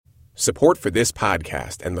Support for this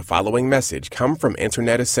podcast and the following message come from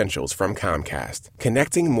Internet Essentials from Comcast,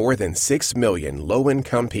 connecting more than 6 million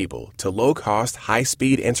low-income people to low-cost,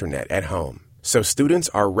 high-speed internet at home. So students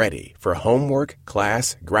are ready for homework,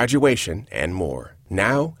 class, graduation, and more.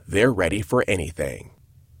 Now they're ready for anything.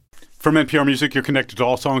 From NPR Music, you're connected to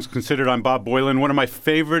All Songs Considered. I'm Bob Boilen. One of my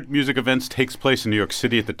favorite music events takes place in New York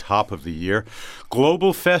City at the top of the year.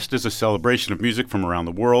 globalFEST is a celebration of music from around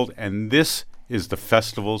the world, and this is the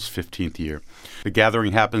festival's 15th year. The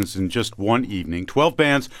gathering happens in just one evening. 12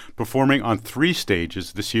 bands performing on 3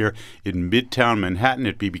 stages this year in midtown Manhattan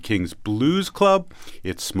at B.B. King's Blues Club,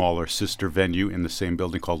 its smaller sister venue in the same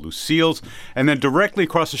building called Lucille's, and then directly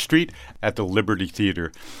across the street at the Liberty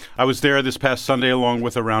Theater. I was there this past Sunday along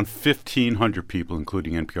with around 1,500 people,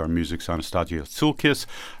 including NPR Music's Anastasia, Tsioulcas,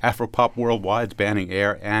 Afropop Worldwide's banning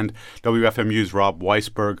Eyre, and WFMU's Rob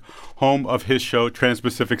Weisburg, home of his show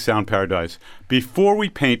Transpacific Sound Paradise. Before we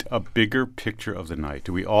paint a bigger picture of the night,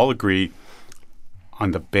 do we all agree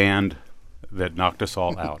on the band that knocked us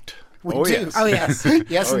all out? We do. Yes. Oh, yes.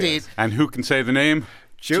 Yes, indeed. Yes. And who can say the name?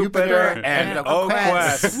 Jupiter and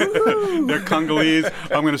Okwess. They're Congolese.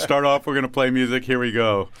 I'm going to start off. We're going to play music. Here we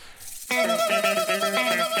go.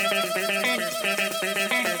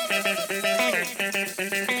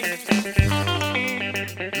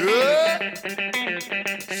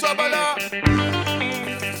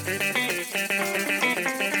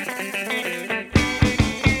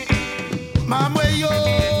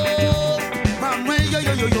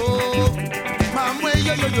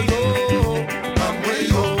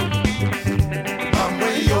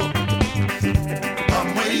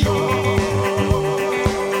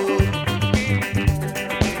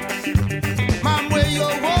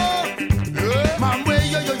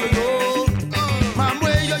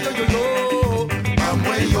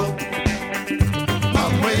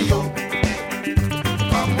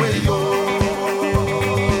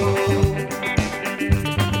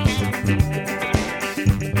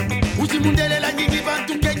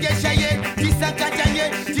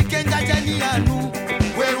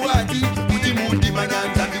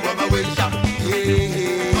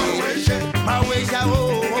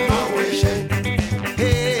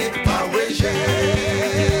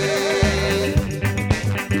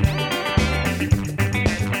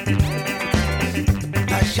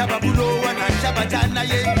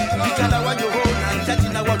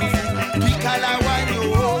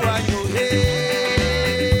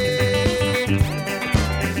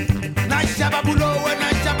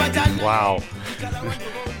 Wow.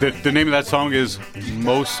 The name of that song is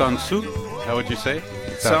Mohsen Namjoo. How would you say?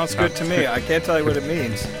 Sounds good to me. I can't tell you what it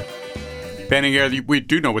means. Banning Eyre, we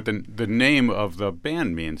do know what the name of the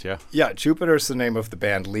band means, yeah? Yeah, Jupiter's the name of the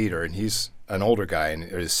band leader, and he's an older guy in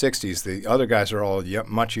his 60s. The other guys are all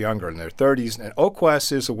much younger, in their 30s. And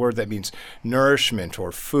Okwess is a word that means nourishment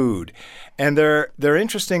or food. And they're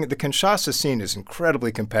interesting. The Kinshasa scene is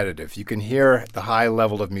incredibly competitive. You can hear the high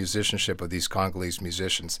level of musicianship of these Congolese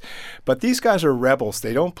musicians. But these guys are rebels.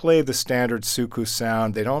 They don't play the standard Tsioulcas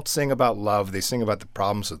sound. They don't sing about love. They sing about the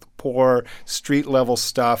problems of the poor, street-level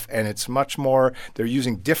stuff. And it's much more, they're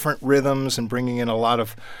using different rhythms and bringing in a lot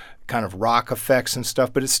of kind of rock effects and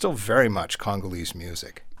stuff, but it's still very much Congolese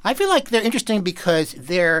music. I feel like they're interesting because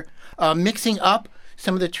they're mixing up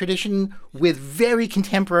some of the tradition with very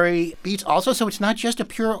contemporary beats also. So it's not just a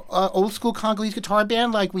pure old school Congolese guitar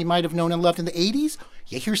band like we might have known and loved in the 80s.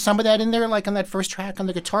 You hear some of that in there, like on that first track on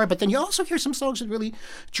the guitar, but then you also hear some songs with really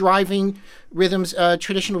driving rhythms,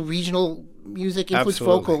 traditional regional music, influenced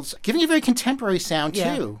vocals, giving a very contemporary sound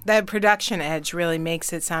too. That production edge really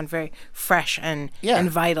makes it sound very fresh and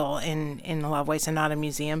vital in a lot of ways, and not a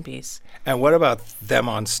museum piece. And what about them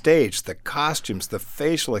on stage? The costumes, the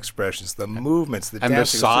facial expressions, the movements, the dancing. And the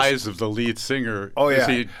size of the lead singer. Oh, yeah. Is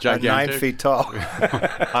he gigantic? 9 feet tall.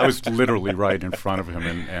 I was literally right in front of him,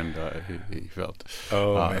 and he felt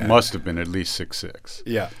must have been at least 6'6".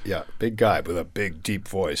 Yeah. Big guy with a big, deep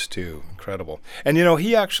voice, too. Incredible. And,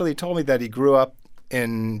 he actually told me that he grew up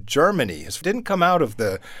in Germany. He didn't come out of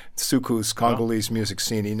the Tsioulcas Congolese music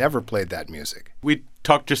scene. He never played that music. We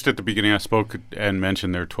talked just at the beginning. I spoke and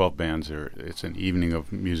mentioned there are 12 bands. It's an evening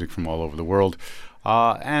of music from all over the world.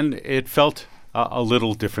 And it felt a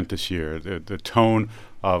little different this year. The tone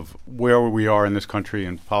of where we are in this country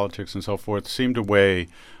and politics and so forth seemed to weigh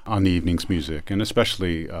on the evening's music, and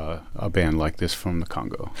especially a band like this from the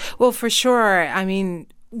Congo. Well, for sure. I mean,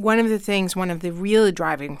 one of the real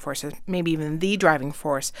driving forces, maybe even the driving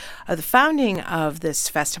force of the founding of this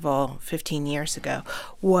festival 15 years ago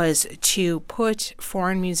was to put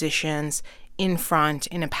foreign musicians in front,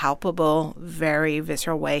 in a palpable, very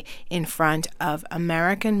visceral way, in front of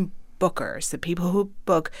American bookers, the people who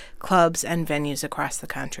book clubs and venues across the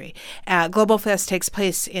country. globalFEST takes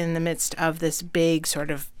place in the midst of this big sort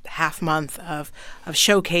of half month of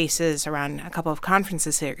showcases around a couple of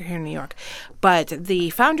conferences here in New York. But the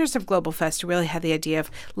founders of globalFEST really had the idea of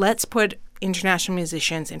let's put international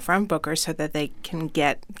musicians in front of bookers so that they can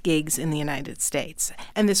get gigs in the United States.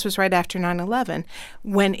 And this was right after 9/11,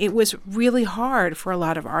 when it was really hard for a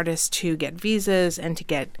lot of artists to get visas and to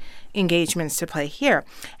get engagements to play here.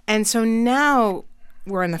 And so now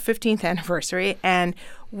we're on the 15th anniversary, and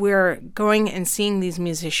we're going and seeing these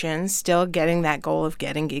musicians still getting that goal of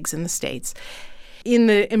getting gigs in the States. In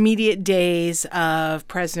the immediate days of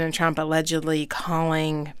President Trump allegedly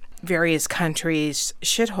calling various countries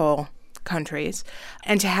shithole countries,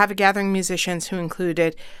 and to have a gathering of musicians who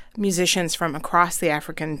included musicians from across the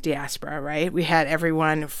African diaspora, right? We had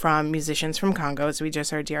everyone from musicians from Congo, as we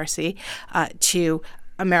just heard, DRC, to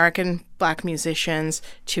American Black musicians,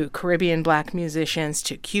 to Caribbean Black musicians,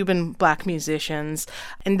 to Cuban Black musicians,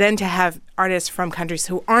 and then to have artists from countries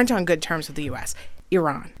who aren't on good terms with the U.S.,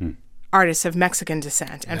 Iran. Artists of Mexican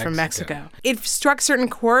descent and from Mexico. It struck certain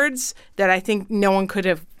chords that I think no one could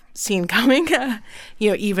have seen coming,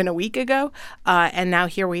 even a week ago. And now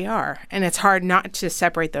here we are. And it's hard not to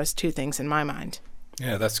separate those two things in my mind.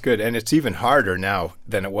 Yeah, that's good. And it's even harder now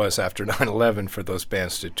than it was after 9/11 for those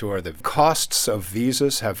bands to tour. The costs of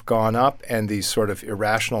visas have gone up, and these sort of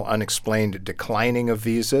irrational, unexplained declining of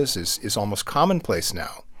visas is almost commonplace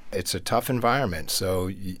now. It's a tough environment, so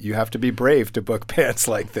you have to be brave to book bands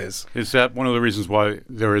like this. Is that one of the reasons why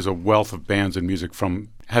there is a wealth of bands and music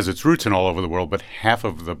has its roots in all over the world, but half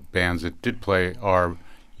of the bands that did play are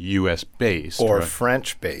U.S.-based? Or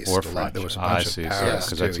French-based. Or French. There was a bunch of Paris,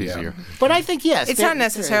 because that's easier. But I think, yes. It's not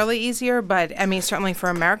necessarily easier, but, I mean, certainly for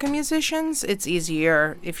American musicians, it's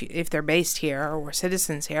easier if they're based here or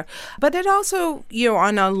citizens here. But it also,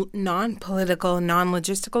 on a non-political,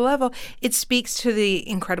 non-logistical level, it speaks to the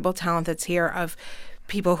incredible talent that's here of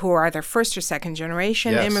people who are either first or second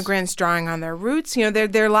generation immigrants drawing on their roots.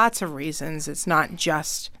 There are lots of reasons. It's not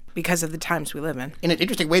just because of the times we live in. In an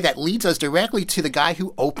interesting way, that leads us directly to the guy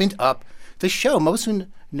who opened up the show, Mohsen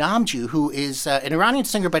Namjoo, who is an Iranian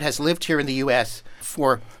singer but has lived here in the U.S.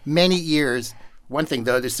 for many years. One thing,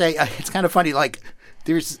 though, to say, it's kind of funny, like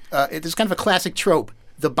there's kind of a classic trope,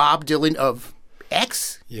 the Bob Dylan of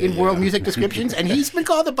X in world music descriptions, and he's been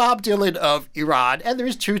called the Bob Dylan of Iran, and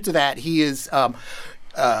there's truth to that. He is...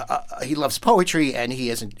 he loves poetry, and he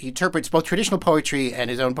interprets both traditional poetry and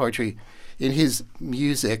his own poetry in his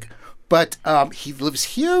music. But he lives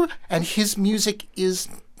here, and his music is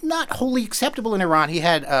not wholly acceptable in Iran.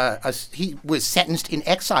 He was sentenced in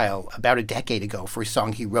exile about a decade ago for a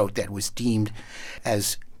song he wrote that was deemed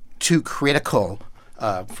as too critical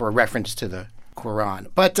for a reference to the Quran.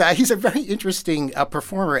 But he's a very interesting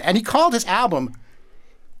performer, and he called his album,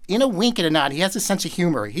 in a wink and a nod, he has a sense of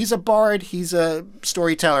humor. He's a bard, he's a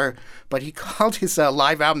storyteller, but he called his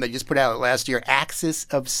live album that he just put out last year Axis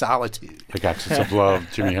of Solitude. Like Axis of Love,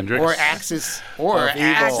 Jimi Hendrix? Or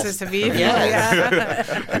Axis of Evil.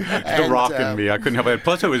 The rock in me, I couldn't help it.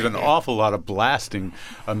 Plus, it was an awful lot of blasting,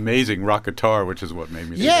 amazing rock guitar, which is what made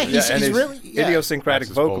me think he's really... idiosyncratic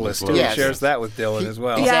vocalist, too. He shares that with Dylan as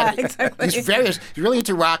well. Yeah, exactly. He's really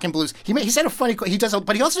into rock and blues. He said a funny... but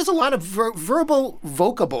he also does a lot of verbal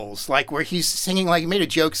vocables, like where he's singing, like he made a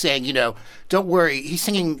joke saying, don't worry, he's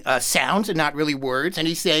singing sounds and not really words, and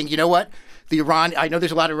he's saying, you know what? I know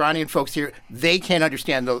there's a lot of Iranian folks here. They can't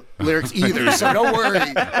understand the lyrics either, so don't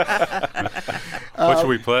worry. What should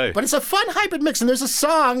we play? But it's a fun hybrid mix, and there's a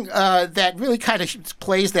song that really kind of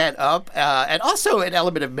plays that up, and also an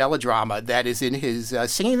element of melodrama that is in his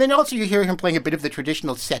singing. And then also you hear him playing a bit of the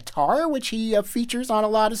traditional setar, which he features on a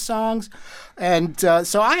lot of songs. And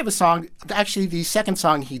so I have a song, actually the second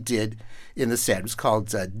song he did in the set was called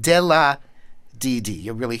De La Didi.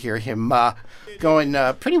 You'll really hear him going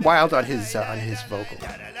pretty wild on his vocal.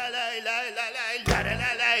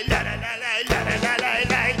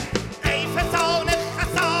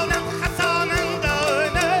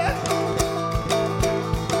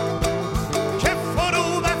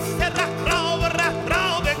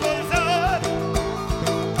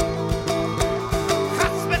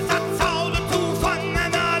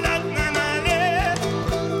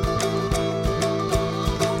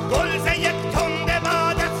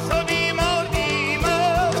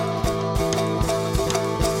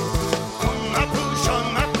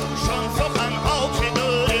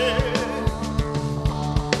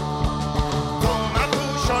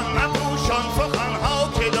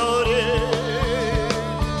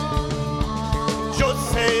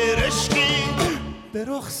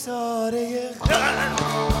 رخساره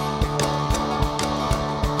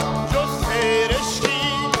غم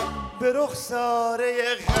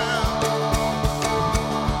رخساره غم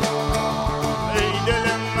ای دل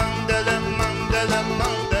من دل من دل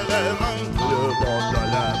من دل من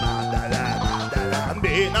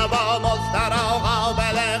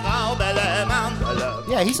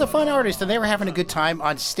Yeah, he's a fun artist, and they were having a good time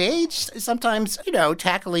on stage, sometimes,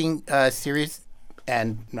 tackling serious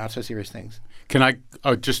and not so serious things. Can I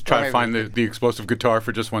just try to find the explosive guitar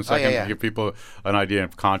for just 1 second to give people an idea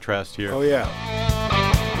of contrast here? Oh, yeah.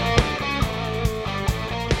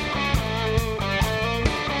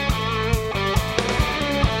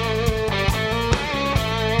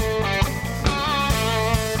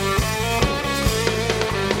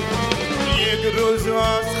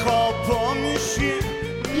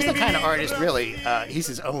 He's the kind of artist, really.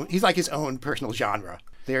 He's like his own personal genre.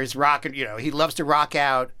 There's rock, and he loves to rock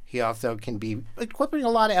out. He also can be incorporating a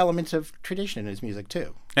lot of elements of tradition in his music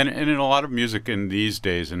too. And in a lot of music in these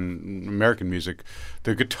days, in American music,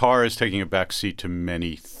 the guitar is taking a back seat to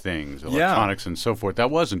many things, electronics and so forth.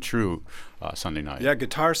 That wasn't true Sunday night. Yeah,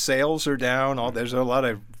 guitar sales are down. There's a lot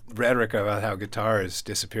of rhetoric about how guitar is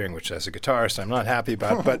disappearing, which as a guitarist I'm not happy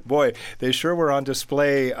about. But boy, they sure were on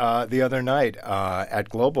display the other night at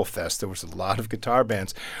globalFEST. There was a lot of guitar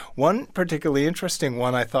bands. One particularly interesting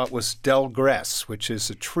one I thought was Delgrès, which is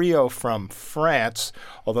a trio from France,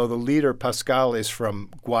 although the leader Pascal is from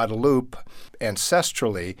Guadeloupe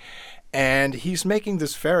ancestrally. And he's making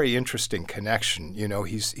this very interesting connection.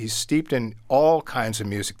 He's steeped in all kinds of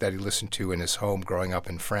music that he listened to in his home growing up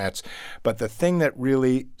in France. But the thing that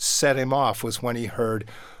really set him off was when he heard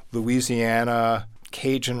Louisiana,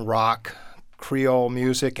 Cajun rock, Creole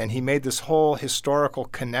music, and he made this whole historical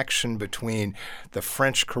connection between the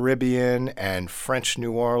French Caribbean and French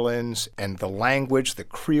New Orleans and the language, the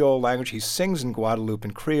Creole language. He sings in Guadeloupe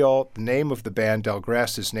in Creole. The name of the band,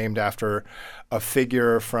 Delgrès, is named after a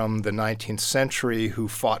figure from the 19th century who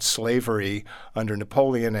fought slavery under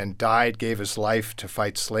Napoleon and gave his life to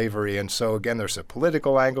fight slavery. And so, again, there's a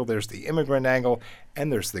political angle, there's the immigrant angle, and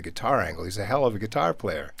there's the guitar angle. He's a hell of a guitar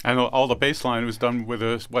player. And all the bass line was done with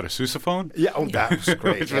a sousaphone? Yeah, that was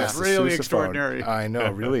great. Which was really extraordinary. I know,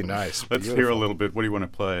 really nice. Let's hear a little bit. What do you want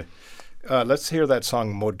to play? Let's hear that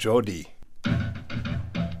song, Mojodi.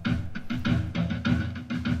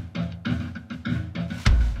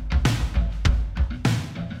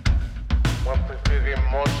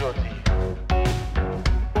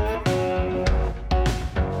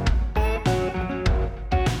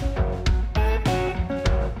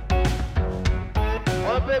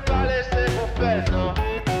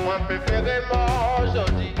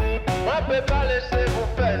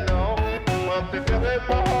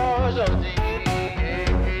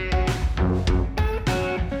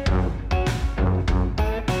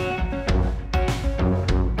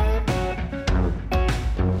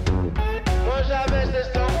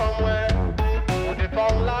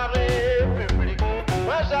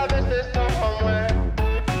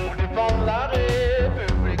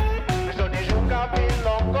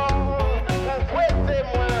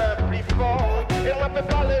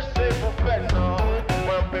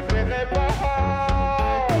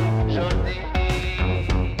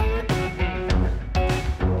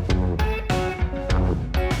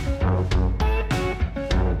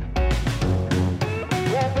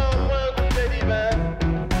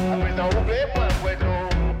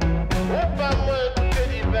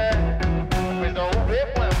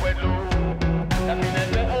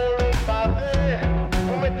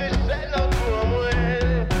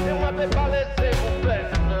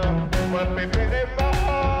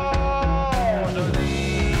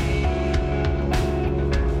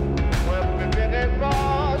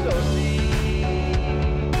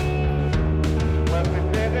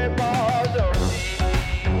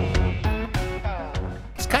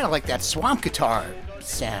 Like that swamp guitar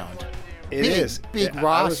sound. It is big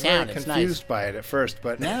raw I was sound. very confused by it at first,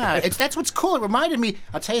 but that's what's cool. It reminded me.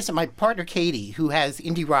 I'll tell you something. My partner Katie, who has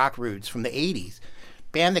indie rock roots from the '80s,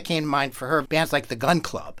 band that came to mind for her, bands like the Gun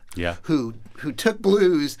Club, who took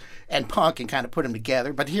blues and punk and kind of put them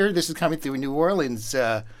together. But here, this is coming through a New Orleans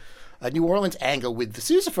angle with the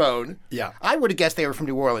sousaphone. Yeah, I would have guessed they were from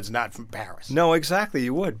New Orleans, not from Paris. No, exactly,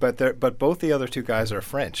 you would. But both the other two guys are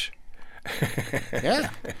French.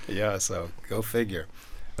 Yeah, so go figure.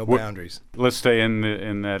 No boundaries. Let's stay in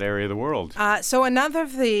that area of the world. So another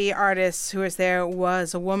of the artists who was there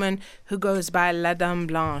was a woman who goes by La Dame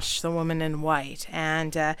Blanche, the woman in white.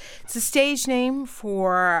 And it's a stage name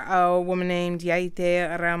for a woman named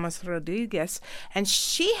Yaite Ramos Rodriguez. And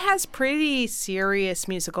she has pretty serious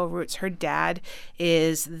musical roots. Her dad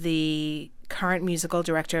is the current musical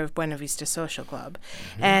director of Buena Vista Social Club.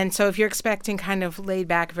 Mm-hmm. And so if you're expecting kind of laid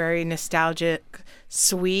back, very nostalgic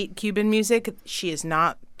sweet Cuban music, she is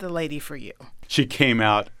not the lady for you. She came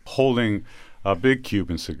out holding a big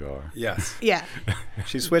Cuban cigar. Yes. Yeah.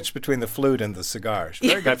 She switched between the flute and the cigar. She's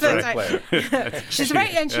a very good flute player. She's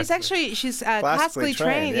right, and she's classically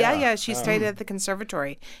trained. Yeah. She studied at the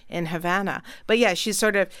conservatory in Havana. But yeah, she's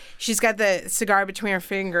got the cigar between her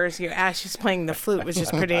fingers as she's playing the flute, which is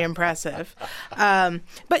pretty impressive.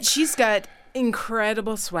 But she's got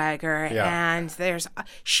incredible swagger, and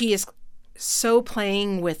she is so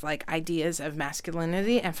playing with like ideas of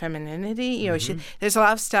masculinity and femininity. You know, there's a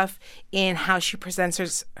lot of stuff in how she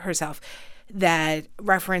presents herself that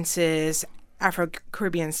references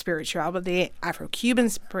Afro-Caribbean spirituality, Afro-Cuban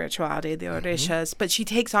spirituality, the Orishas, but she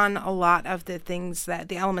takes on a lot of the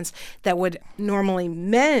elements that would normally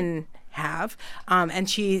men have, and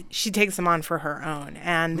she takes them on for her own.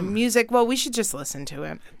 And the music, well, we should just listen to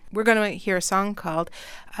it. We're going to hear a song called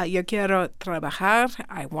Yo Quiero Trabajar,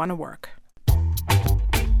 I Want to Work.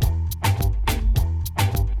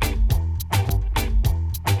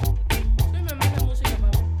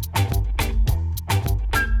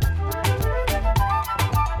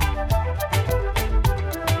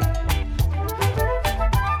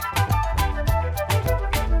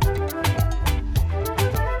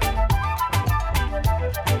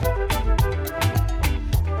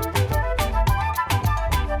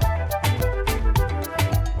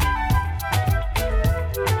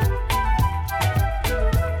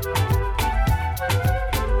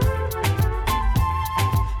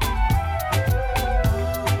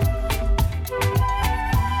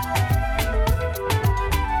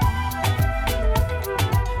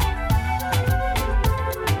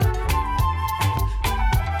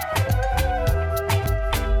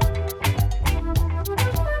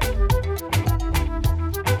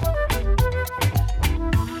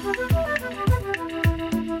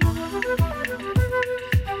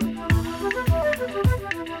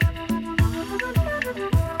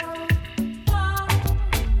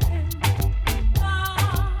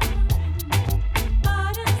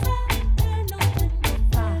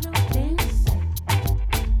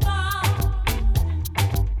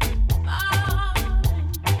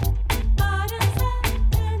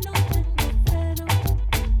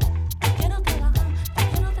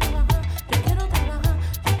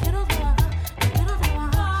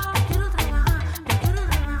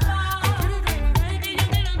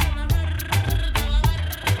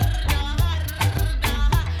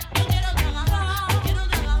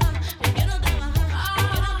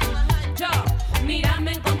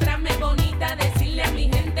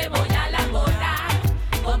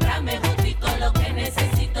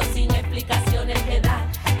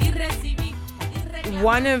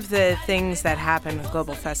 One of the things that happened with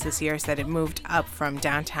globalFEST this year is that it moved up from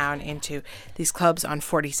downtown into these clubs on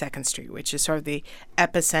 42nd Street, which is sort of the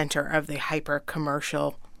epicenter of the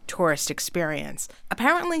hyper-commercial tourist experience.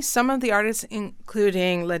 Apparently, some of the artists,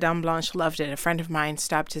 including La Dame Blanche, loved it. A friend of mine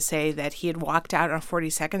stopped to say that he had walked out on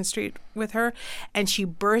 42nd Street with her, and she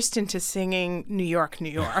burst into singing New York, New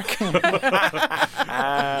York.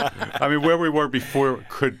 I mean, where we were before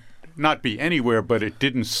could not be anywhere, but it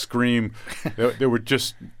didn't scream. There were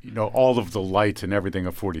just, all of the lights and everything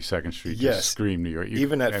of 42nd Street just scream New York.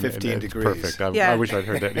 Even at 15 degrees. Perfect. I wish I'd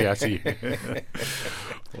heard that. Yeah, see.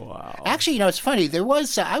 Wow. Actually, it's funny. There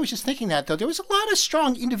was, I was just thinking that, though, there was a lot of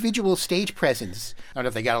strong individual stage presence. I don't know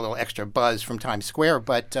if they got a little extra buzz from Times Square,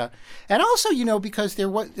 but, and also, because there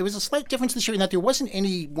was a slight difference this year in that there wasn't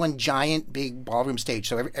any one giant big ballroom stage,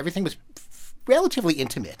 so everything was relatively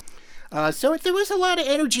intimate. So there was a lot of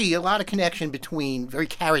energy, a lot of connection between very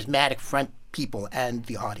charismatic front people and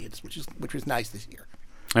the audience, which was nice this year.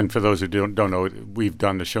 And for those who don't know, we've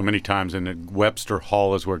done the show many times, and Webster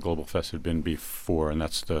Hall is where globalFEST had been before, and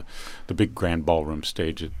that's the big grand ballroom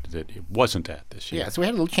stage that it wasn't at this year. Yeah, so we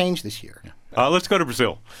had a little change this year. Yeah. Let's go to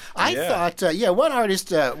Brazil. I thought, one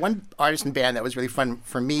artist and band that was really fun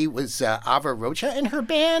for me was Ava Rocha and her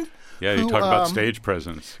band. Yeah, you talk about stage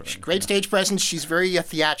presence. Right? Great stage presence. She's very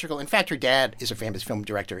theatrical. In fact, her dad is a famous film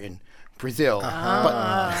director in Brazil.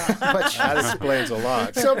 But that explains a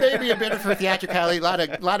lot. So maybe a bit of her theatricality,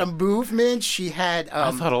 a lot of movement. She had. I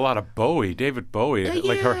thought a lot of David Bowie,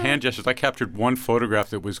 like her hand gestures. I captured one photograph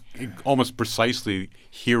that was almost precisely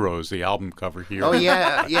Heroes, the album cover Heroes. Oh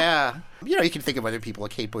yeah. You can think of other people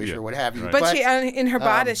like Kate Bush or what have you. Right. But she, in her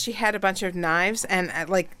bodice, she had a bunch of knives and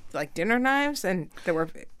like dinner knives, and they were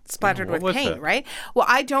splattered with paint, right? Well,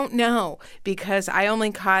 I don't know because I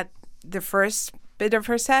only caught the first bit of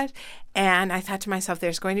her set, and I thought to myself,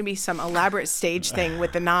 there's going to be some elaborate stage thing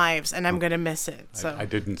with the knives, and I'm going to miss it. So I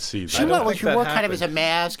didn't see that. She wore kind of as a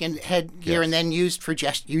mask and headgear, and then used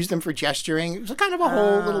them for gesturing. It was kind of a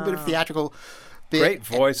whole little bit of theatrical bit. Great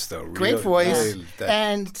voice, though. Great really, voice. really,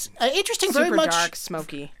 And interesting, very Super much. dark,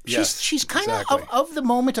 smoky. She's kind exactly. of the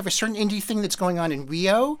moment of a certain indie thing that's going on in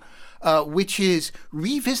Rio, which is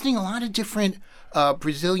revisiting a lot of different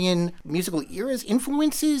Brazilian musical eras,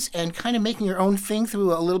 influences, and kind of making your own thing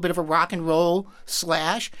through a little bit of a rock and roll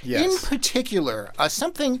slash. Yes. In particular,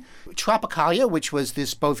 something Tropicalia, which was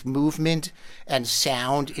this both movement and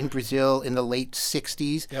sound in Brazil in the late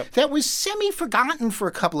 60s, that was semi-forgotten for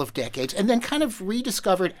a couple of decades and then kind of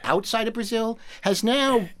rediscovered outside of Brazil, has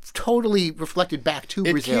now totally reflected back to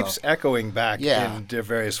Brazil. It keeps echoing back in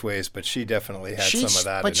various ways, but she definitely had some of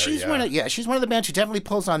that but in her. She's one of the bands who definitely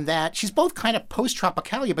pulls on that. She's both kind of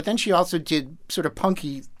post-Tropicalia, but then she also did sort of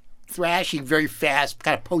punky, thrashy, very fast,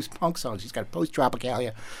 kind of post-punk songs. She's got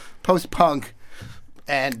post-Tropicalia, post-punk,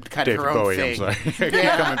 and kind David of her own Bowie, thing. I'm sorry.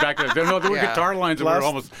 Coming back to there were guitar lines that were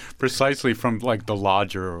almost precisely from like The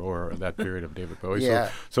Lodger or that period of David Bowie. Yeah.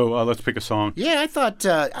 So let's pick a song. Yeah, I thought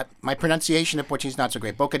my pronunciation of Portuguese is not so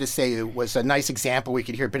great. Boca de Seu was a nice example. We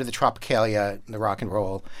could hear a bit of the Tropicalia, the rock and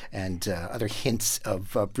roll, and other hints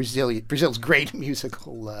of Brazil's great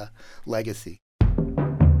musical legacy.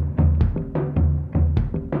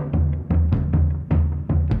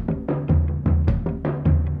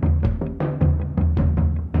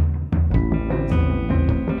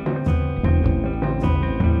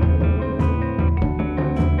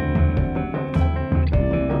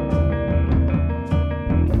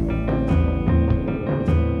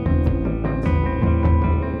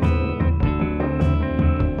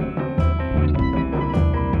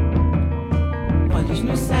 Olhos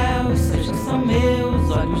no céu, seus que são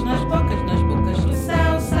meus. Olhos nas bocas do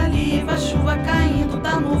céu. Saliva, chuva caindo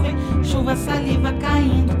da nuvem. Chuva, saliva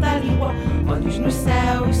caindo da língua. Olhos nos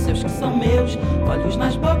céus, seus que são meus. Olhos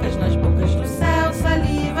nas bocas do céu.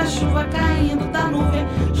 Saliva, chuva caindo da nuvem.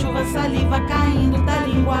 Chuva, saliva caindo da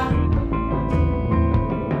língua.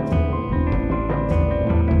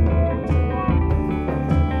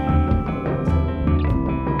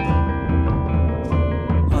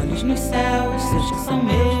 Olhos nos céus, seus que são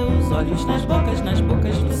meus. Olhos nas bocas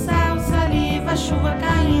do céu. Saliva, chuva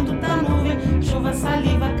caindo da nuvem. Chuva,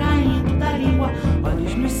 saliva caindo da língua.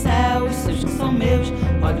 Olhos nos céus, seus que são meus.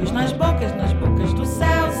 Olhos nas bocas do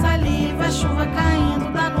céu. Saliva, chuva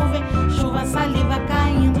caindo da nuvem. Chuva, saliva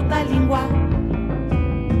caindo da língua.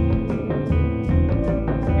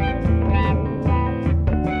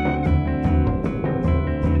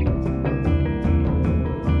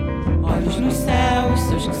 Olhos nos céus,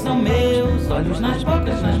 seus que são meus. Olhos nas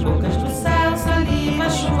bocas do céu. Saliva,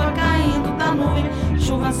 chuva caindo da nuvem.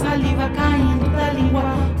 Chuva, saliva caindo da língua.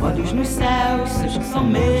 Olhos nos céus, seus que são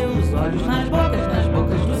meus. Olhos nas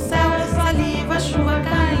bocas do céu. Saliva, chuva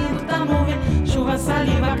caindo da nuvem. Chuva,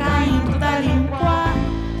 saliva caindo da língua.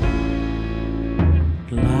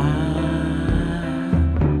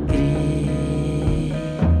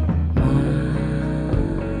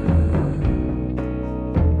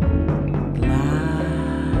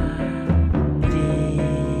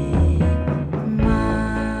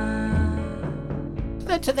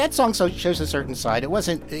 That song shows a certain side. It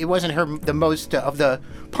wasn't her the most of the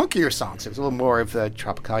punkier songs. It was a little more of the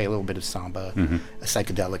Tropicalia, a little bit of samba, a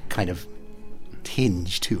psychedelic kind of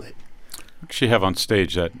tinge to it. She have on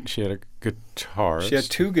stage that she had a guitar. She had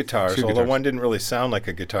two guitars, although one didn't really sound like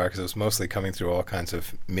a guitar because it was mostly coming through all kinds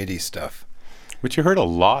of MIDI stuff. But you heard a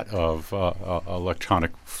lot of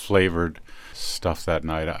electronic flavored stuff that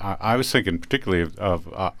night. I was thinking particularly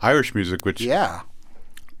of Irish music, which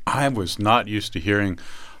I was not used to hearing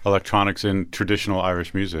electronics in traditional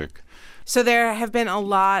Irish music. So there have been a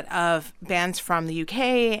lot of bands from the UK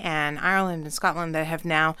and Ireland and Scotland that have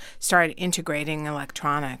now started integrating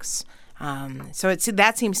electronics. So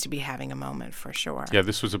that seems to be having a moment for sure. Yeah,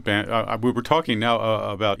 this was a band. We were talking now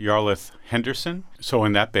about Jarlath Henderson. So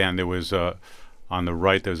in that band, there was on the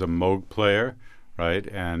right, there's a Moog player, right?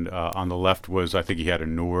 And on the left was, I think he had a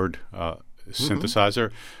Nord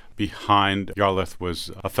synthesizer. Behind Jarlath was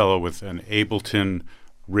a fellow with an Ableton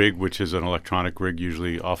rig, which is an electronic rig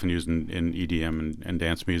usually often used in EDM and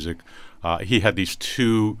dance music. He had these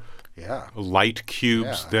two light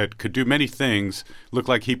cubes that could do many things. Looked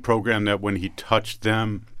like he programmed that when he touched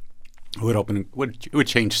them, it would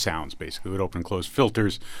change sounds, basically. It would open and close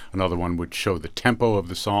filters. Another one would show the tempo of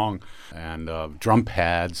the song and drum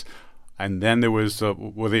pads. And then there was,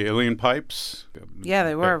 were the alien pipes? Yeah,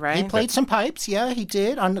 they were, right? He played some pipes, he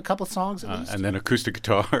did, on a couple songs at least. And then acoustic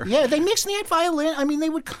guitar. Yeah, they mixed and they had violin. I mean,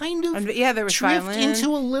 they would kind of there was drift violin.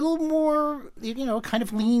 into a little more, kind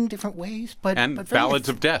of lean different ways. But ballads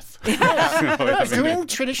of death. Yeah, doing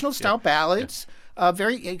traditional style ballads.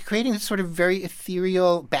 creating this sort of very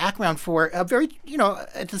ethereal background for a very,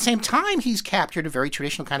 at the same time, he's captured a very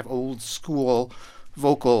traditional kind of old school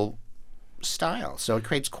vocal style. So it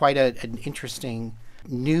creates quite an interesting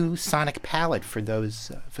new sonic palette for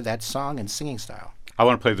that song and singing style. I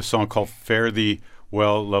want to play the song called Fare Thee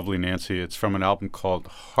Well, Lovely Nancy. It's from an album called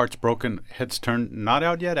Hearts Broken, Heads Turned. Not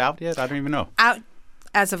out yet? Out yet? I don't even know. Out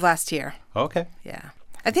as of last year. Okay. Yeah.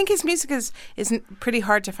 I think his music is pretty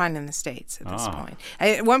hard to find in the States at this point.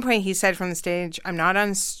 At one point, he said from the stage, I'm not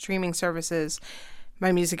on streaming services.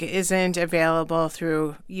 My music isn't available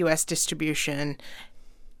through U.S. distribution.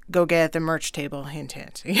 Go get at the merch table, hint,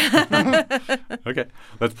 hint. Okay.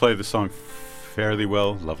 Let's play the song Fare Thee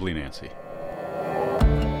Well, Lovely Nancy.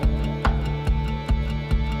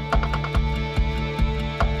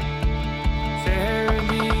 Fare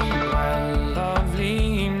thee well,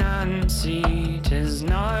 lovely Nancy, 'tis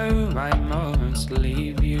now I must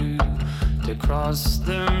leave you to cross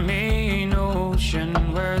the main ocean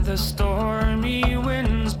where the stormy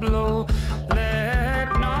winds blow. Let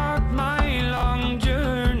not my long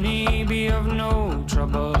journey be of no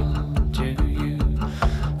trouble to you,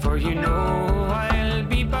 for you know I'll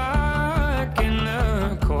be back in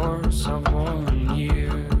the course of 1 year.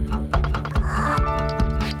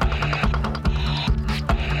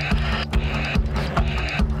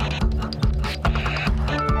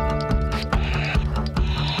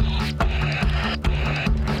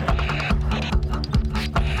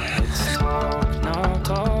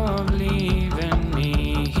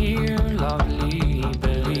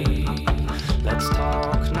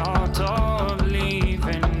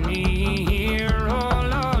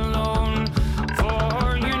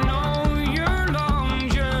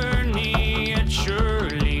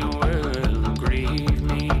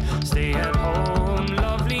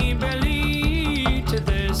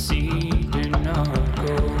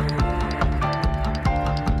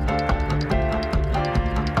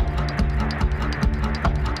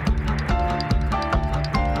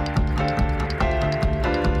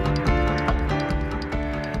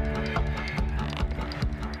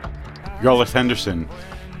 Jarlath Henderson,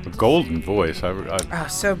 a golden voice.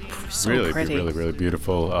 So really, pretty. Really, really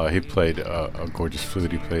beautiful. He played a gorgeous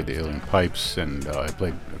flute. He played the alien pipes, and he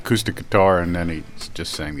played acoustic guitar, and then he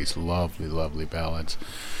just sang these lovely, lovely ballads.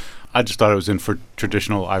 I just thought I was in for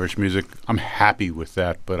traditional Irish music. I'm happy with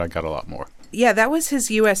that, but I got a lot more. Yeah, that was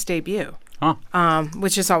his U.S. debut,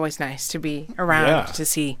 which is always nice to be around to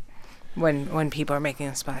see when people are making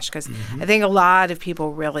a splash, because I think a lot of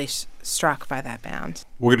people really struck by that band.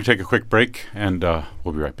 We're going to take a quick break, and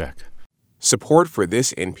we'll be right back. Support for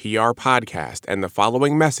this NPR podcast and the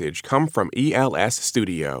following message come from ELS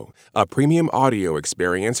Studio, a premium audio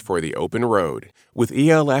experience for the open road. With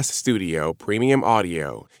ELS Studio Premium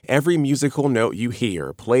Audio, every musical note you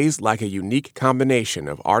hear plays like a unique combination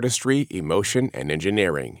of artistry, emotion, and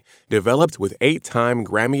engineering. Developed with 8-time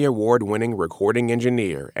Grammy Award-winning recording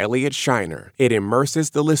engineer Elliot Shiner, it immerses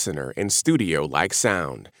the listener in studio-like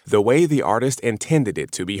sound, the way the artist intended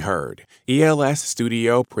it to be heard. ELS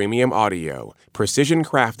Studio Premium Audio,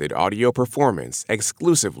 precision-crafted audio performance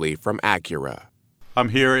exclusively from Acura. I'm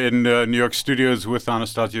here in New York studios with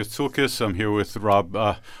Anastasia Tsioulcas. I'm here with Rob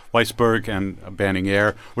Weisburg and banding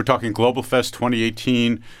Eyre. We're talking globalFEST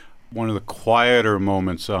 2018. One of the quieter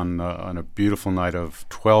moments on a beautiful night of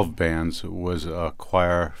 12 bands was a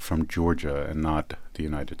choir from Georgia and not the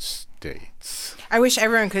United States. I wish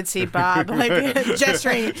everyone could see Bob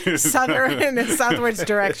gesturing southwards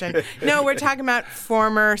direction. No, we're talking about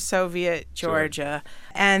former Soviet Georgia.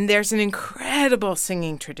 And there's an incredible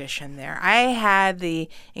singing tradition there. I had the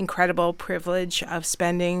incredible privilege of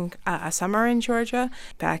spending a summer in Georgia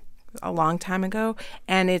back a long time ago,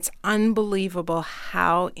 and it's unbelievable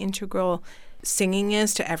how integral singing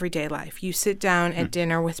is to everyday life. You sit down at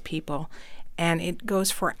dinner with people, and it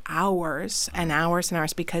goes for hours and hours and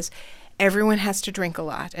hours because everyone has to drink a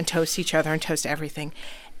lot and toast each other and toast everything.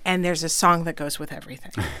 And there's a song that goes with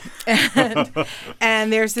everything.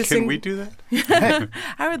 and there's this... Can we do that?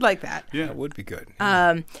 I would like that. Yeah, it would be good.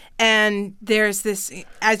 And there's this,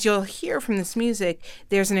 as you'll hear from this music,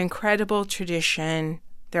 there's an incredible tradition.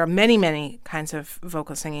 There are many, many kinds of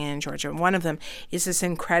vocal singing in Georgia. One of them is this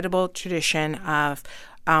incredible tradition of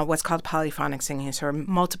what's called polyphonic singing, so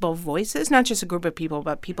multiple voices, not just a group of people,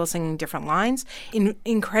 but people singing different lines in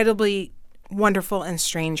incredibly wonderful and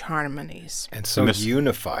strange harmonies. And so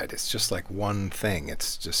unified. It's just like one thing.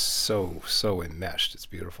 It's just so enmeshed. It's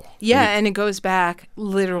beautiful. Yeah, and it goes back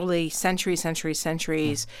literally centuries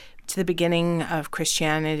to the beginning of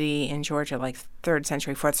Christianity in Georgia, like 3rd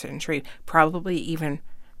century, 4th century, probably even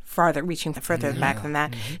reaching further back than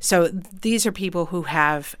that. So these are people who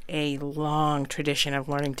have a long tradition of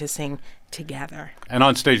learning to sing together. And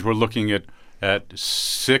on stage, we're looking at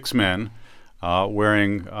 6 men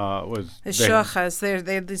wearing The Tsioulcas,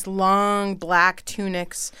 they have these long black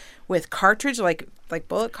tunics with cartridge, like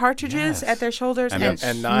bullet cartridges at their shoulders,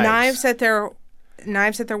 And knives at their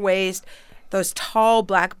waist. Those tall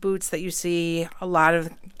black boots that you see a lot of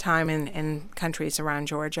time in countries around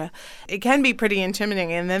Georgia. It can be pretty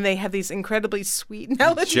intimidating. And then they have these incredibly sweet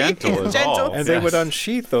melodies. Gentle as all. And they would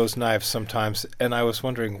unsheath those knives sometimes, and I was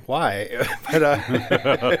wondering why. But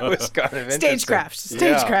it was kind of interesting.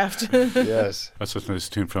 Stagecraft. Yes. Let's listen to this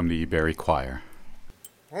tune from the Eyre Choir.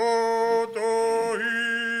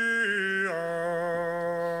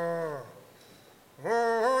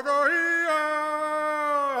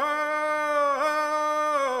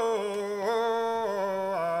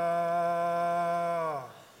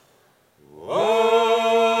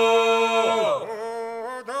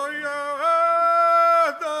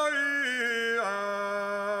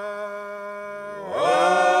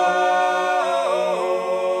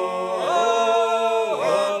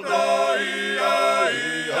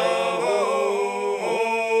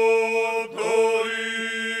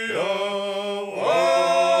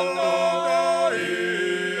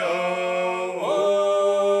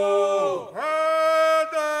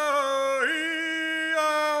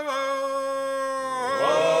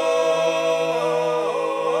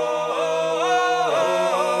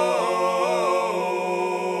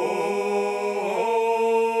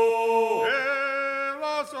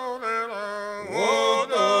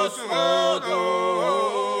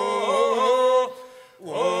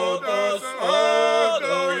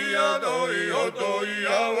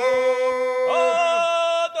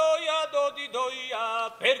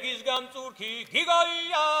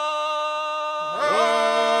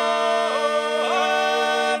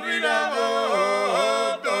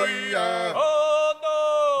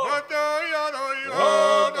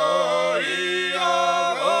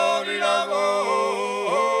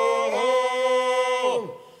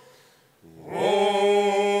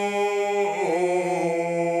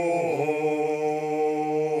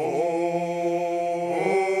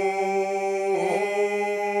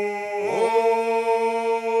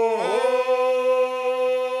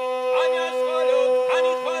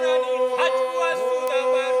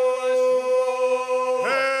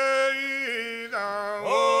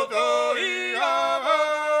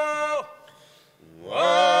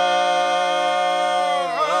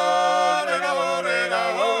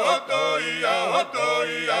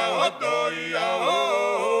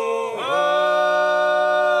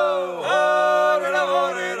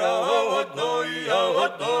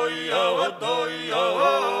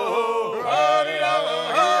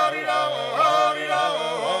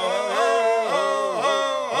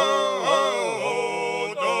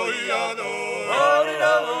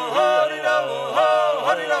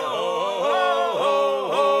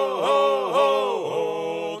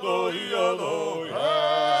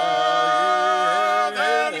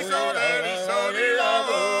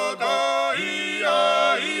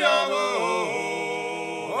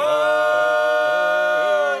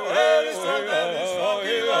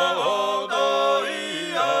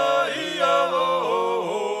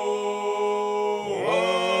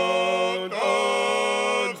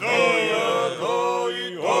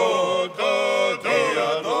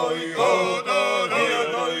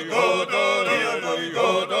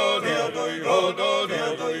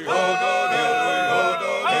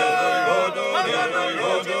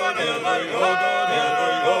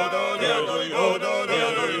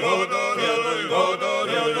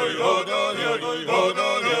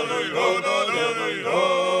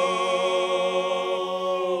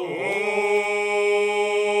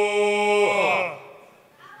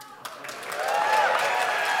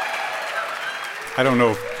 I don't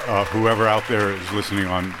know if whoever out there is listening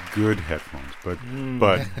on good headphones,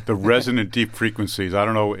 but the resonant deep frequencies, I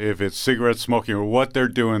don't know if it's cigarette smoking or what they're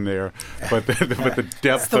doing there, but the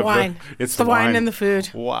depth It's the of wine. It's the wine and the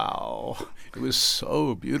food. Wow. It was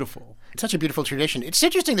so beautiful. It's such a beautiful tradition. It's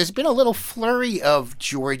interesting. There's been a little flurry of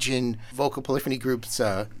Georgian vocal polyphony groups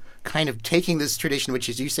kind of taking this tradition, which,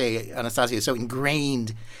 as you say, Anastasia, is so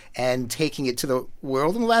ingrained, and taking it to the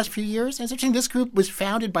world in the last few years. And it's interesting. This group was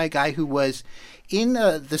founded by a guy who was in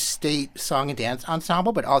the state song and dance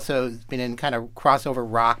ensemble, but also has been in kind of crossover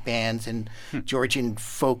rock bands and Georgian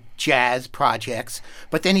folk jazz projects.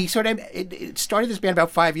 But then he it started this band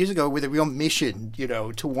about 5 years ago with a real mission,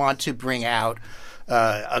 to want to bring out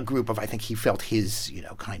a group of, I think he felt his,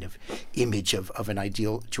 kind of image of an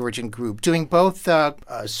ideal Georgian group, doing both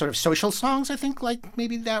sort of social songs, I think, like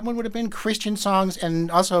maybe that one would have been, Christian songs, and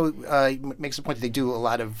also makes the point that they do a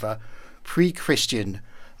lot of pre-Christian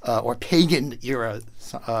or pagan era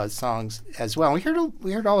songs as well. We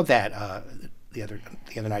heard all of that the other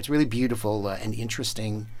night. It's really beautiful and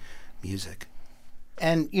interesting music.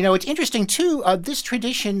 And, it's interesting, too, this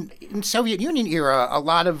tradition in Soviet Union era, a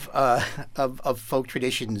lot of folk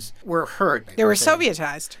traditions were hurt. They were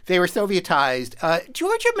Sovietized. They were Sovietized.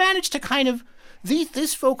 Georgia managed to kind of,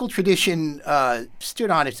 this vocal tradition stood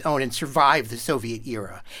on its own and survived the Soviet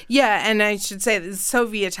era. Yeah, and I should say that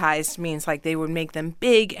Sovietized means like they would make them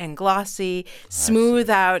big and glossy, smooth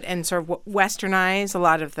out, and sort of westernize a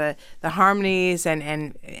lot of the harmonies,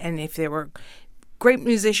 and if they were great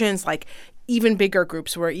musicians, like even bigger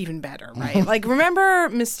groups were even better, right? Like, remember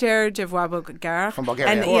Mystère de Voix Bulgare? From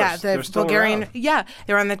Bulgaria. And, of course. the Bulgarian. Yeah,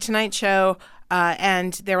 they were on The Tonight Show,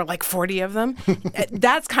 and there were like 40 of them.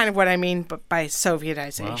 That's kind of what I mean by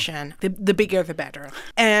Sovietization. Wow. The bigger, the better.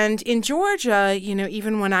 And in Georgia,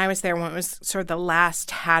 even when I was there, when it was sort of the last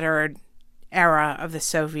tattered era of the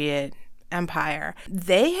Soviet Empire,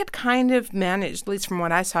 they had kind of managed, at least from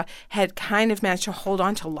what I saw, had kind of managed to hold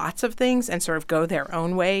on to lots of things and sort of go their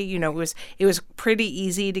own way. It was pretty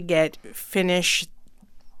easy to get Finnish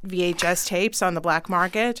VHS tapes on the black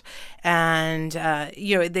market, and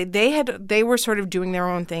they were sort of doing their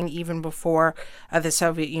own thing even before the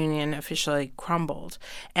Soviet Union officially crumbled.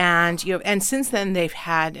 And and since then they've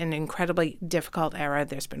had an incredibly difficult era.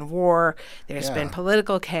 There's been war, there's been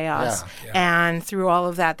political chaos, and through all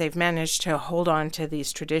of that they've managed to hold on to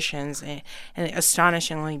these traditions and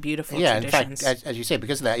astonishingly beautiful traditions. In fact, as you say,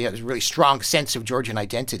 because of that, there's a really strong sense of Georgian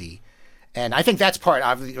identity. And I think that's part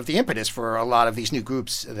of the impetus for a lot of these new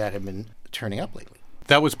groups that have been turning up lately.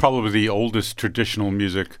 That was probably the oldest traditional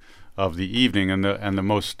music of the evening, and the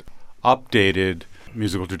most updated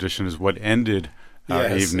musical tradition is what ended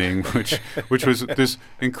our evening, which was this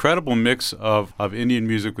incredible mix of Indian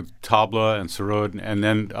music with tabla and sarod, and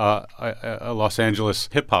then a Los Angeles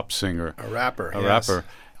hip-hop singer. A rapper.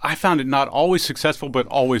 I found it not always successful, but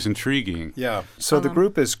always intriguing. Yeah. So the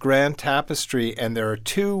group is Grand Tapestry, and there are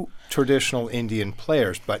two traditional Indian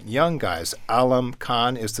players, but young guys. Alam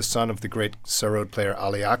Khan is the son of the great sarod player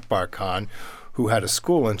Ali Akbar Khan, who had a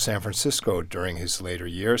school in San Francisco during his later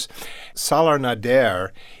years. Salar Nader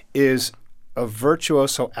is a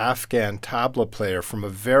virtuoso Afghan tabla player. From a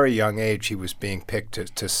very young age, he was being picked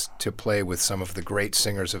to play with some of the great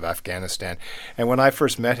singers of Afghanistan. And when I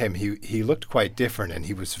first met him, he looked quite different, and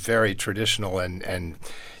he was very traditional and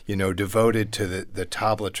devoted to the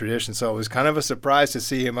tabla tradition. So it was kind of a surprise to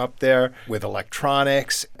see him up there with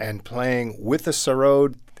electronics and playing with the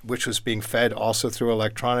sarod, which was being fed also through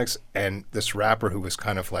electronics, and this rapper who was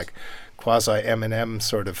kind of like quasi Eminem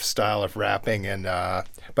sort of style of rapping, and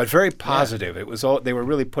but very positive. It was they were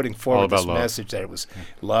really putting forward this message that it was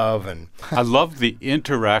love. And I love the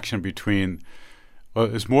interaction between.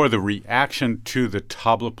 It's more the reaction to the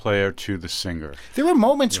tabla player to the singer. There were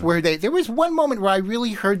moments where there was one moment where I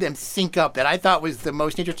really heard them sync up that I thought was the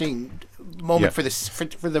most interesting moment for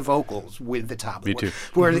the vocals with the tabla. Me too.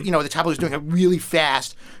 Where the tabla was doing a really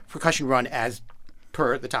fast percussion run as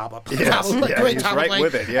per the tabla. He's right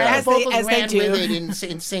with it. Yeah, as they do with it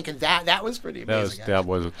in sync, and that was pretty amazing.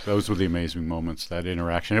 Those were the amazing moments. That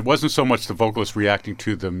interaction. It wasn't so much the vocalist reacting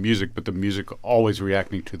to the music, but the music always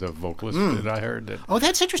reacting to the vocalist. That I heard.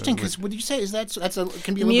 That's interesting. Because what did you say? Is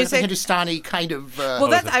can be a little bit of a Hindustani kind of.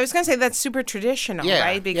 I was going to say that's super traditional,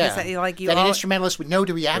 right? Because an instrumentalist would know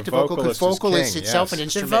to react to vocal, because vocalist itself an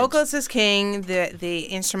instrument. The vocalist is king. The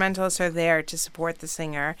instrumentalists are there to support the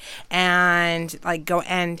singer, and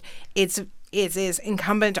it is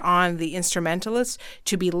incumbent on the instrumentalist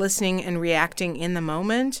to be listening and reacting in the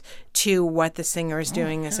moment to what the singer is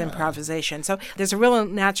doing as improvisation. So there's a real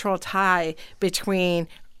natural tie between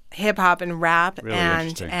hip hop and rap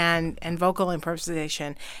and vocal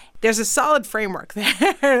improvisation. There's a solid framework there.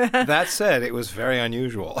 That said, it was very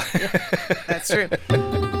unusual. That's true.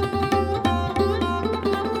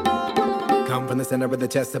 Come from the center of the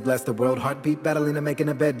chest to bless the world. Heartbeat battling and making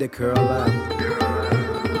a bed to curl up.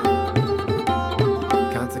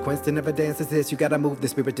 Consequence to never dance is this. You gotta move the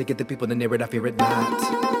spirit to get the people to near it. I fear it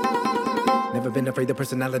not. Never been afraid the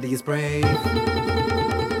personality is brave.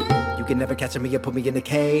 You can never catch me or put me in a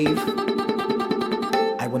cave.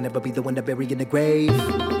 I will never be the one to bury in the grave.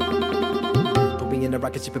 Put me in a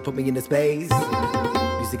rocket ship and put me into space.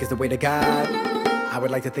 Music is the way to God. I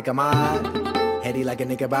would like to think I'm odd. Heady like a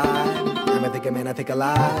nigga ride. I'm a thinker man, I think a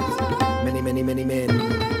lot. Many, many, many men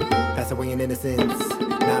pass away in innocence.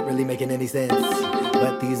 not really making any sense.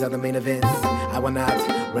 But these are the main events. I will not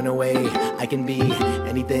run away. I can be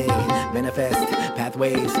anything. Manifest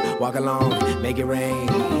pathways. Walk along, make it rain.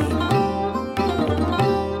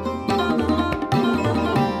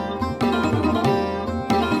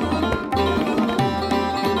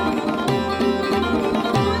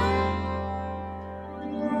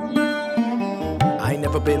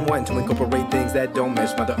 Never been one to incorporate things that don't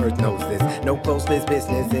mesh. Mother Earth knows this. No close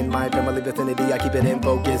business in my family vicinity. I keep it in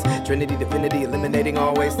focus. Trinity, divinity, eliminating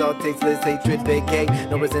always thought, tasteless hatred, vacate.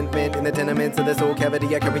 No resentment in the tenements of the soul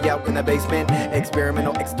cavity I carry out in the basement.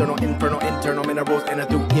 Experimental, external, infernal, internal minerals enter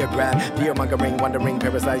through ear grab. Fear mongering, wandering,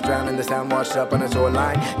 parasites drown in the sound washed up on a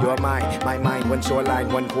shoreline. You're mine, my mind, one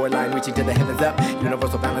shoreline, one core line, reaching to the heavens up.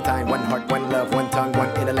 Universal Valentine, one heart, one love, one tongue, one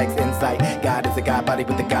intellect's insight. God is a God body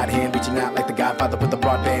with the God hand, reaching out like the Godfather with the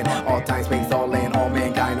broadband. All time, space, all land, all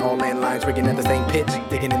mankind, all landlines, rigging at the same pitch,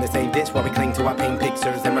 digging in the same ditch while we cling to our pain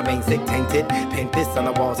pictures and remain sick, tainted. Paint this on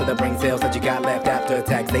the walls of the brain cells that you got left after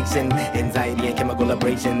taxation, anxiety and chemical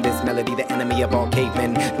abrasion. This melody, the enemy of all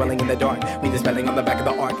cavemen, dwelling in the dark. Read the spelling on the back of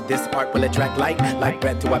the ark. This art will attract light, like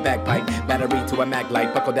breath to a bagpipe, battery to a mag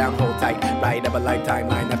light. Buckle down, hold tight, ride of a lifetime,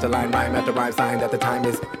 line after line, rhyme after rhyme, sign that the time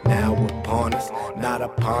is now upon us, not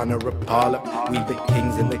upon or upon us. We the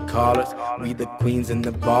kings and the callers, we the queens and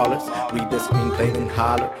the ballers. Read the screenplay and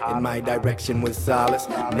holler. In my direction with solace,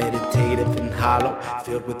 meditative and hollow,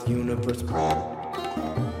 filled with universe.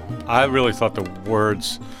 I really thought the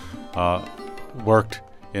words worked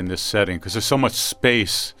in this setting because there's so much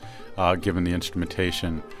space given the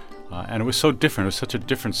instrumentation. And it was so different. It was such a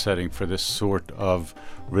different setting for this sort of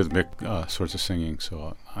rhythmic sorts of singing.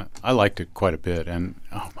 So I liked it quite a bit. And,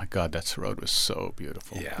 oh, my God, that sarod was so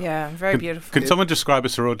beautiful. Yeah, very beautiful. Can someone describe a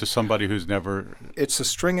sarod to somebody who's never... It's a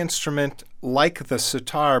string instrument like the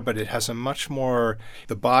sitar, but it has a much more...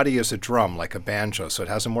 The body is a drum, like a banjo, so it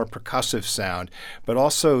has a more percussive sound. But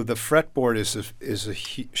also the fretboard is a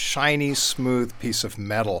shiny, smooth piece of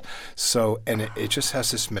metal. So, and it just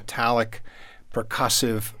has this metallic,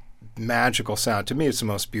 percussive, magical sound. To me, it's the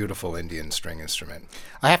most beautiful Indian string instrument.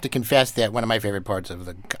 I have to confess that one of my favorite parts of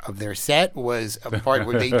their set was a part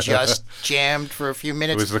where they just jammed for a few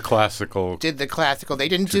minutes. It was the classical. Did the classical. They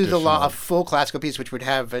didn't do a full classical piece, which would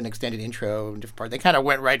have an extended intro and different part. They kind of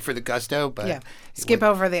went right for the gusto, but skip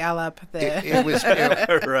over the alap. It was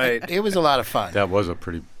right. It was a lot of fun. That was a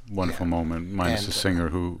pretty wonderful moment, minus the singer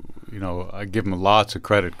who, I give him lots of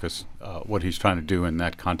credit because what he's trying to do in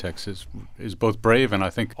that context is both brave and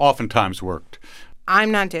I think oftentimes worked.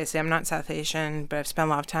 I'm not Desi, I'm not South Asian, but I've spent a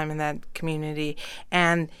lot of time in that community.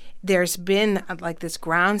 And there's been like this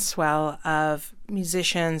groundswell of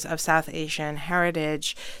musicians of South Asian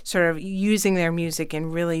heritage sort of using their music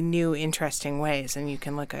in really new, interesting ways. And you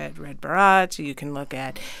can look at Red Bharat, you can look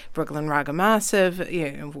at Brooklyn Raga Massive,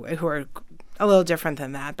 who are a little different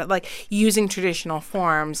than that, but like using traditional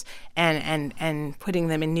forms and putting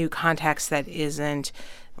them in new contexts that isn't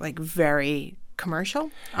like very commercial.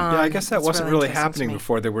 I guess that wasn't really happening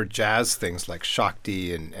before. There were jazz things like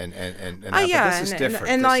Shakti and but this is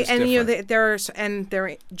different. There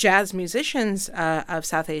are jazz musicians of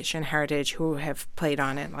South Asian heritage who have played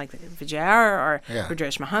on it, like Vijayar or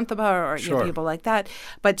Rajesh Mahantaba or people like that.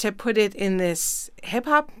 But to put it in this hip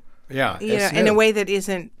hop, in a way that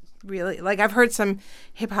isn't really, like, I've heard some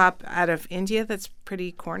hip hop out of India that's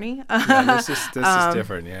pretty corny. This is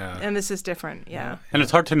different, and this is different, And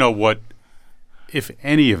it's hard to know what, if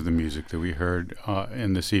any of the music that we heard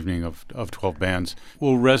in this evening of 12 bands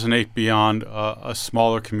will resonate beyond a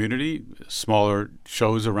smaller community, smaller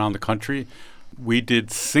shows around the country. We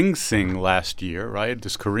did Sing Sing last year, right?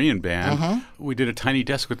 This Korean band. Mm-hmm. We did a tiny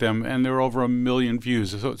desk with them, and there were over 1 million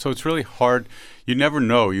views. So it's really hard. You never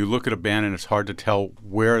know. You look at a band, and it's hard to tell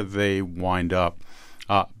where they wind up.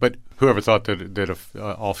 But whoever thought that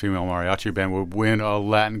an all-female mariachi band would win a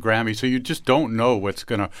Latin Grammy? So you just don't know what's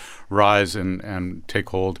going to rise and take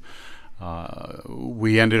hold.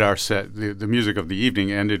 We ended our set, the music of the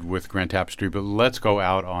evening ended with Grand Tapestry, but let's go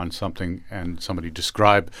out on something and somebody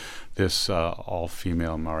describe this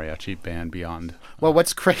all-female mariachi band Beyond. Well,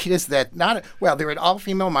 what's great is that they're an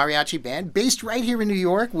all-female mariachi band based right here in New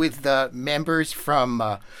York with members from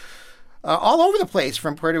all over the place,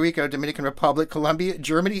 from Puerto Rico, Dominican Republic, Colombia,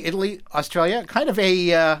 Germany, Italy, Australia, kind of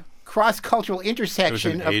a cross-cultural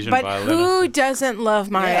intersection. But who doesn't love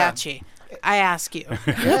mariachi? Yeah. I ask you.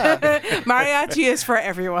 Yeah. Mariachi is for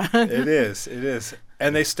everyone. It is.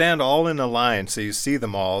 And they stand all in a line, so you see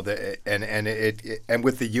them all. And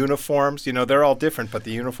with the uniforms, they're all different, but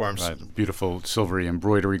the uniforms. Right. Beautiful silvery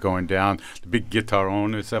embroidery going down. The big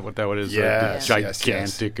guitaron, is that what that is? Yes, the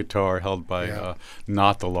gigantic guitar held by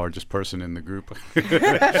not the largest person in the group.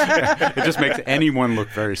 It just makes anyone look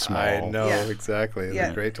very small. I know, exactly.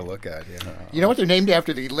 They're great to look at. You know what? They're named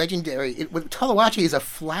after the legendary. Tsioulcas is a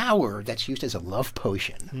flower that's used as a love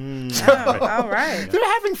potion. So, all right.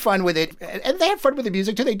 They're having fun with it, and they have fun with the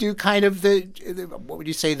music too. They do kind of the what would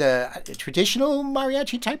you say, the traditional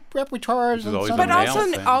mariachi type repertoires, but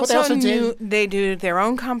also they do their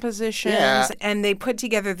own compositions, and they put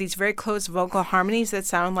together these very close vocal harmonies that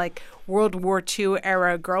sound like World War II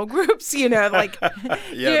era girl groups, like that's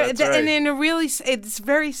right. And in a really, it's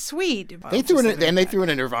very sweet. They threw in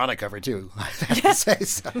a Nirvana cover too. I have to say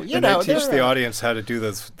so. And they teach the audience how to do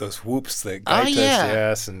those whoops, the gaitas,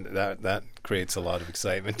 yes, and that creates a lot of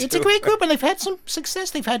excitement. It's a great group, and they've had some success.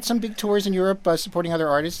 They've had some big tours in Europe supporting other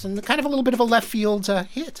artists, and kind of a little bit of a left field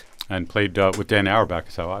hit. And played with Dan Auerbach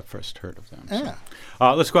is how I first heard of them. Yeah.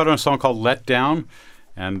 So. Let's go out on a song called Let Down,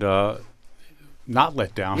 and not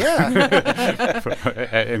let down. Yeah. In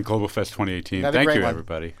globalFEST 2018. Another Thank great you, one.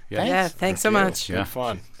 everybody. Thanks so much. Yeah.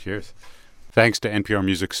 Fun. Cheers. Thanks to NPR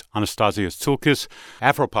Music's Anastasia Tsioulcas,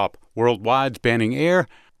 Afropop Worldwide's banning Eyre,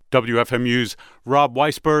 WFMU's Rob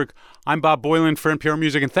Weisburg. I'm Bob Boilen for NPR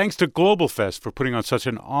Music, and thanks to globalFEST for putting on such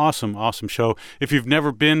an awesome, awesome show. If you've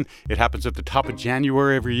never been, it happens at the top of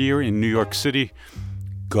January every year in New York City.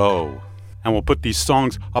 Go. And we'll put these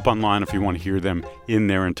songs up online if you want to hear them in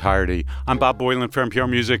their entirety. I'm Bob Boilen for NPR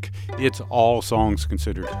Music. It's All Songs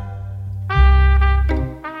Considered.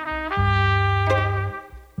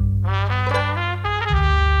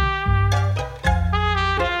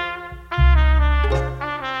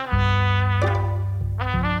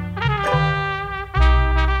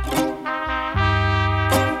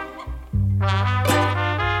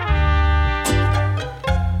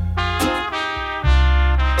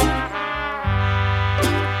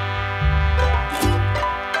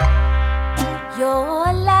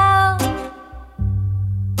 Your love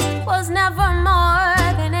was never more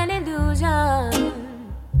than an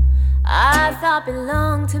illusion I thought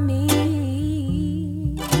belonged to me.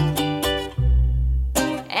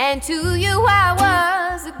 And to you I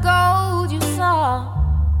was the gold you saw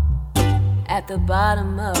at the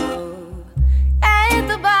bottom of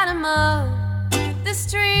the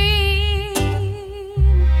stream.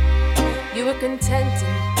 You were contented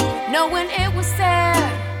knowing it was there.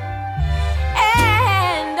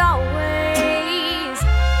 And always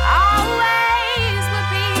would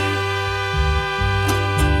be.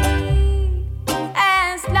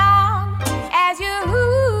 As long as you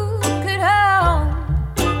could hold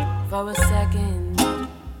for a second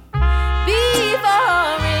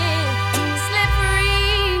before it slipped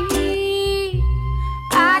free.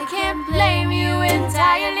 I can't blame you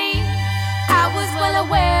entirely. I was well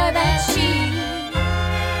aware that she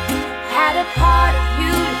had a part of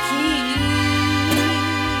you to keep.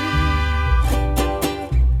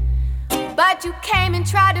 But you came and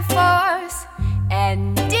tried to force,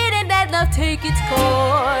 and didn't let love take its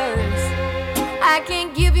course. I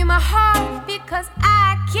can't give you my heart because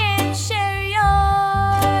I can't share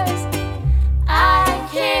yours. I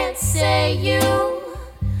can't say you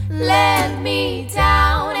let me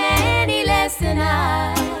down any less than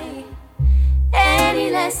I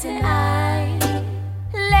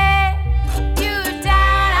let you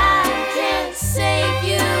down. I can't save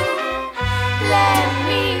you. Let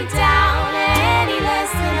me down any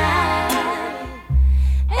less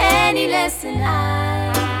than I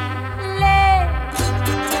let you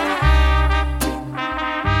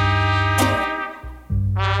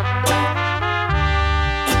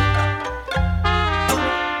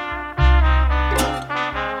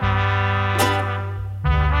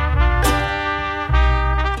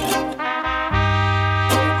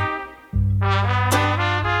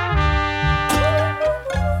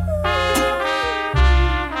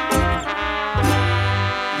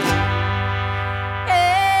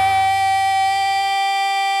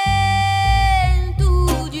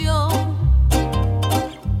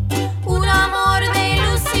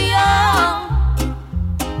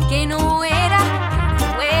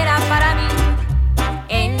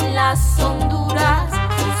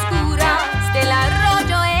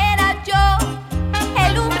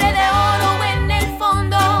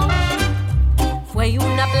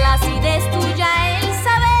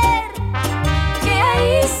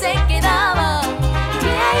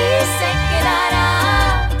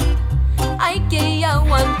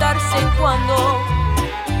cuando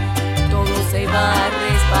todo se va a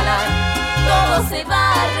resbalar, todo se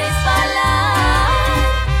va a resbalar.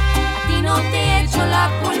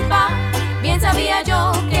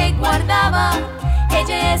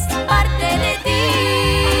 es parte de ti.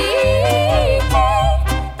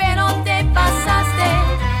 Pero te pasaste,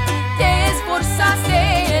 te esforzaste,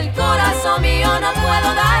 el corazón mío no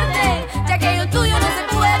puedo darte, ya que lo tuyo no se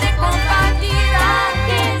puede compartir. I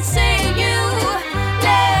can't say you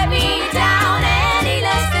let me down any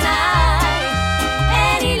less than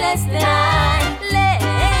any less than I let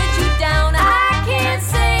you down. I can't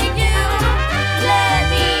say you let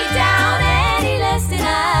me down any less than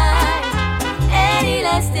any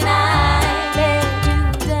less than I let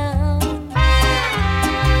you down.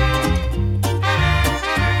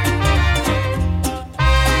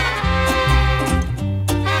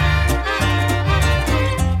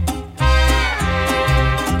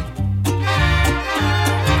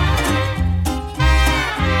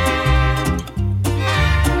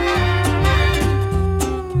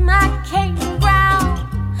 I came around,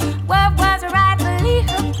 what was rightfully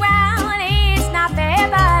her ground. It's not fair,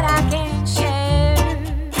 but I can't share.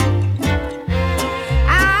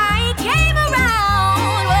 I came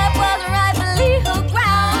around, what was rightfully her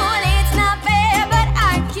ground. It's not fair, but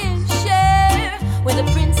I can share. With the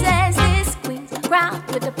princess, this queen's crown.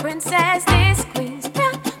 With the princess, this queen's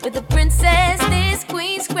crown. With the princess, this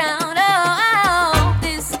queen's crown. Oh,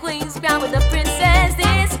 this queen's crown. With the princess,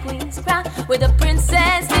 this queen's crown. With the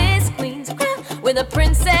princess, this queen's crown. With the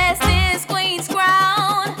princess, this queen's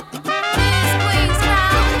crown. This queen's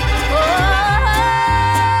crown.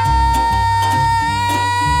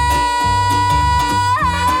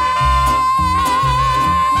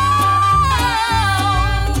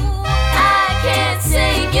 I can't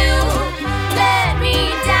say you let me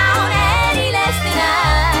down any less than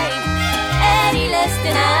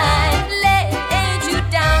I let you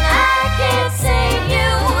down. I can't say you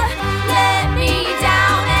let me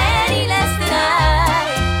down any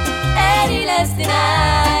less than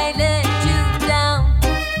I let you down.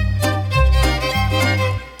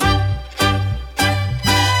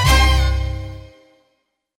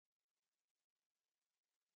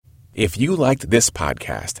 If you liked this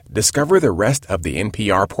podcast, discover the rest of the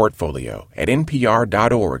NPR portfolio at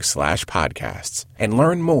npr.org/podcasts and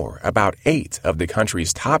learn more about 8 of the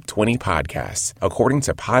country's top 20 podcasts according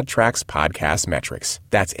to Podtrac's podcast metrics.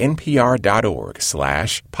 That's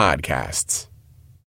npr.org/podcasts.